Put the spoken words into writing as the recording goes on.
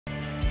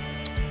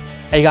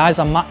Hey guys,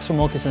 I'm Max from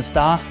Wilkinson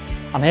Star.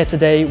 I'm here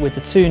today with the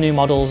two new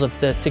models of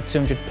the TIG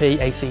 200p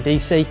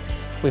AC/DC.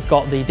 We've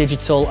got the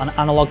digital and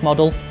analog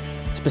model.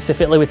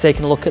 Specifically, we're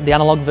taking a look at the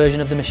analog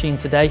version of the machine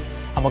today,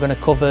 and we're going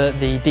to cover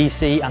the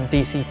DC and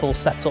DC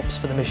pulse setups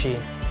for the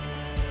machine.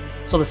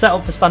 So the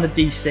setup for standard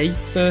DC,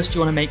 first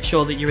you want to make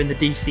sure that you're in the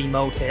DC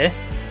mode here.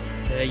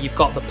 You've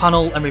got the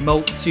panel and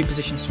remote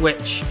 2-position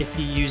switch. If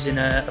you're using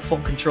a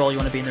foot control, you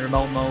want to be in the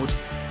remote mode,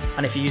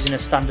 and if you're using a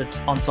standard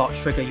on-torch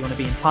trigger, you want to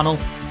be in panel.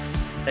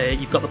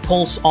 You've got the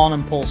pulse on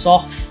and pulse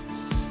off.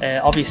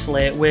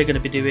 Obviously we're going to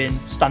be doing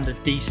standard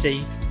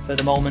DC for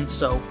the moment,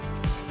 so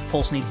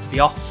pulse needs to be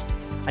off,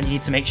 and you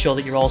need to make sure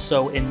that you're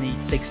also in the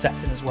TIG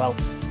setting as well.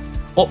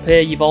 Up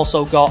here you've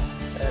also got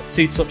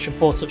 2-touch and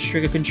 4-touch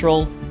trigger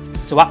control.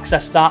 To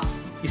access that,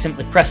 you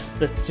simply press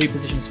the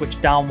 2-position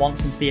switch down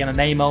once into the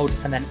MMA mode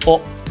and then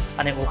up,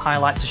 and it will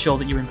highlight to show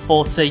that you're in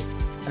 4T,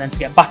 and then to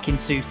get back in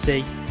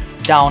 2T,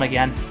 down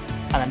again,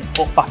 and then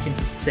up back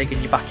into the TIG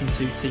and you're back in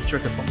 2T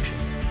trigger function.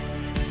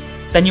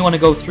 Then you want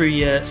to go through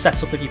your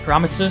setup of your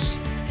parameters.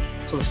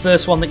 So the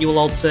first one that you will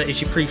alter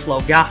is your pre-flow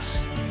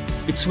gas.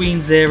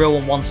 Between 0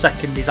 and 1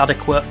 second is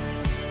adequate.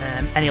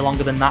 Any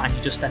longer than that and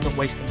you just end up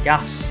wasting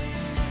gas.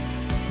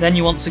 Then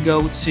you want to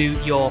go to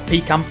your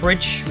peak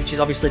amperage, which is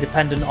obviously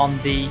dependent on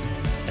the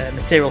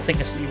material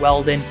thickness that you're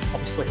welding.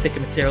 Obviously thicker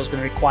material is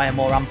going to require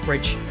more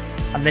amperage,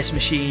 and this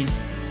machine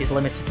is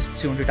limited to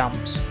 200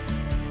 amps.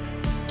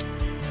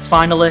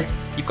 Finally,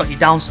 you've got your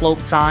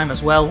downslope time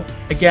as well.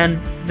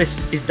 Again,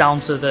 this is down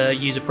to the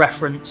user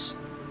preference.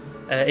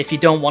 If you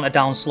don't want a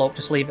downslope,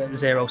 just leave it at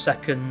 0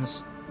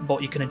 seconds,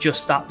 but you can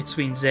adjust that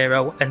between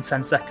 0 and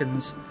 10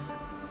 seconds.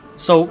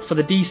 So for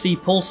the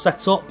DC pulse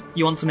setup,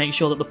 you want to make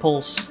sure that the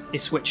pulse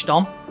is switched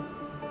on.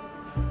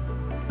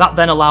 That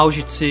then allows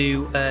you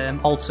to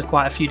alter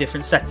quite a few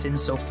different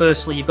settings. So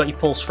firstly, you've got your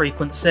pulse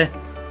frequency.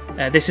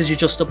 This is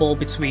adjustable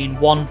between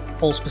 1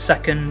 pulse per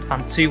second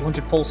and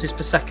 200 pulses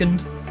per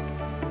second.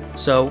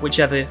 So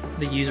whichever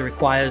the user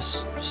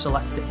requires, just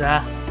select it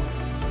there.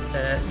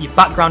 Your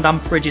background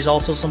amperage is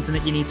also something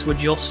that you need to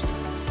adjust.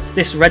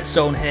 This red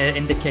zone here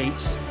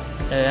indicates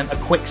a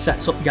quick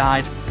setup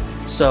guide.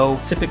 So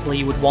typically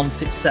you would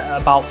want it set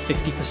at about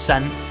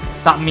 50%.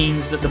 That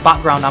means that the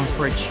background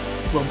amperage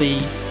will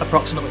be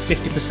approximately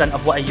 50%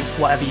 of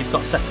whatever you've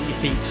got set at your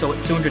peak. So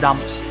at 200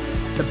 amps,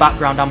 the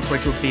background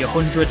amperage would be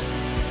 100.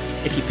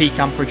 If your peak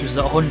amperage was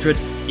at 100,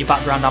 your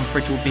background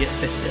amperage would be at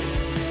 50.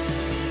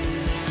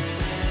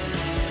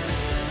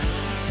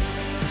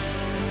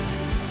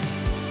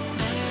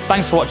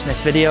 Thanks for watching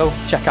this video.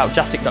 Check out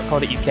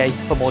Jasic.co.uk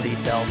for more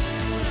details.